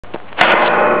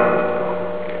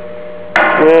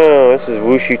This is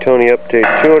Wuxi Tony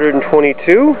Update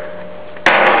 222.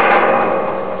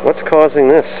 What's causing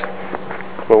this?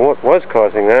 Well, what was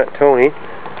causing that? Tony.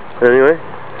 Anyway,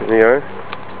 here we are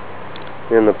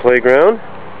in the playground.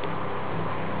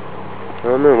 I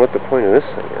don't know what the point of this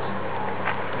thing is.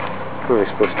 What are we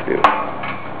supposed to do?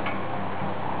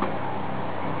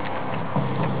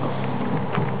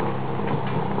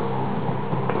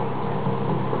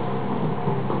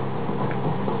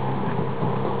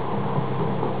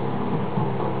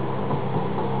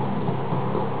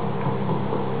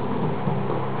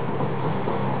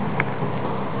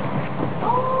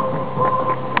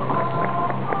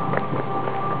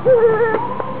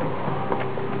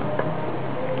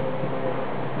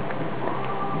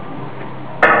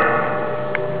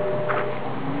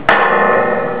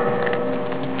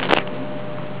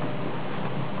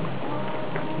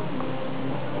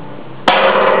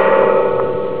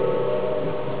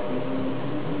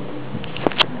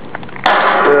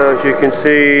 As you can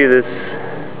see, this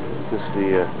is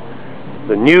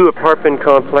the new apartment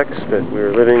complex that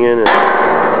we're living in. And this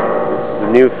is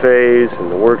the new phase, and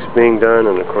the work's being done,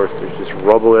 and of course there's just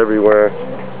rubble everywhere,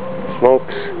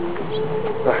 smokes.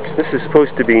 This is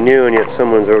supposed to be new, and yet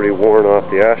someone's already worn off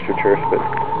the astroturf, but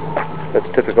that's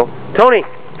typical. Tony!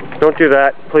 Don't do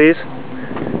that, please.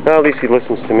 Well, at least he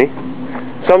listens to me.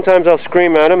 Sometimes I'll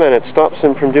scream at him, and it stops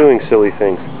him from doing silly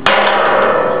things.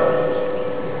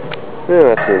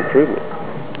 Yeah, that's an improvement.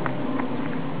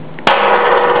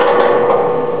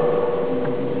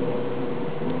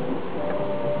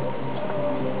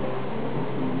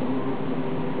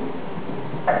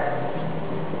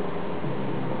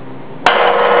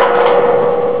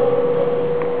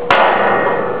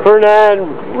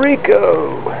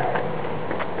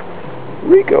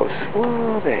 Rico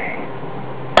Suave.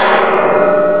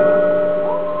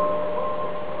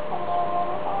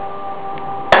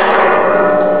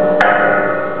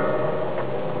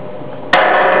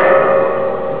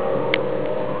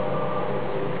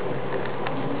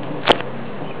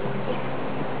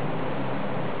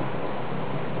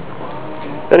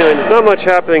 Anyway, there's not much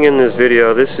happening in this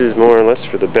video. This is more or less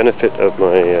for the benefit of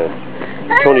my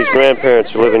Tony's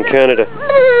grandparents who live in Canada.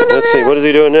 Let's see, what is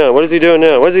he doing now? What is he doing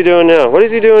now? What is he doing now? What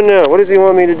is he doing now? What does he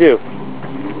want me to do?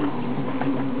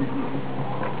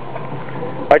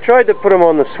 I tried to put him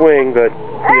on the swing, but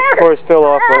he of course fell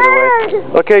off right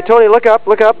away. Okay, Tony, look up,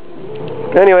 look up.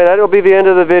 Anyway, that'll be the end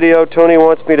of the video. Tony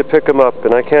wants me to pick him up,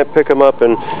 and I can't pick him up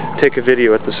and take a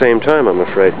video at the same time, I'm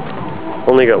afraid.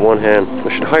 Only got one hand.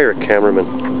 I should hire a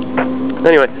cameraman.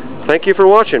 Anyway, thank you for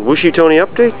watching. Wuxi Tony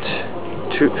Update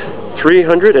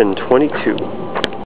 322.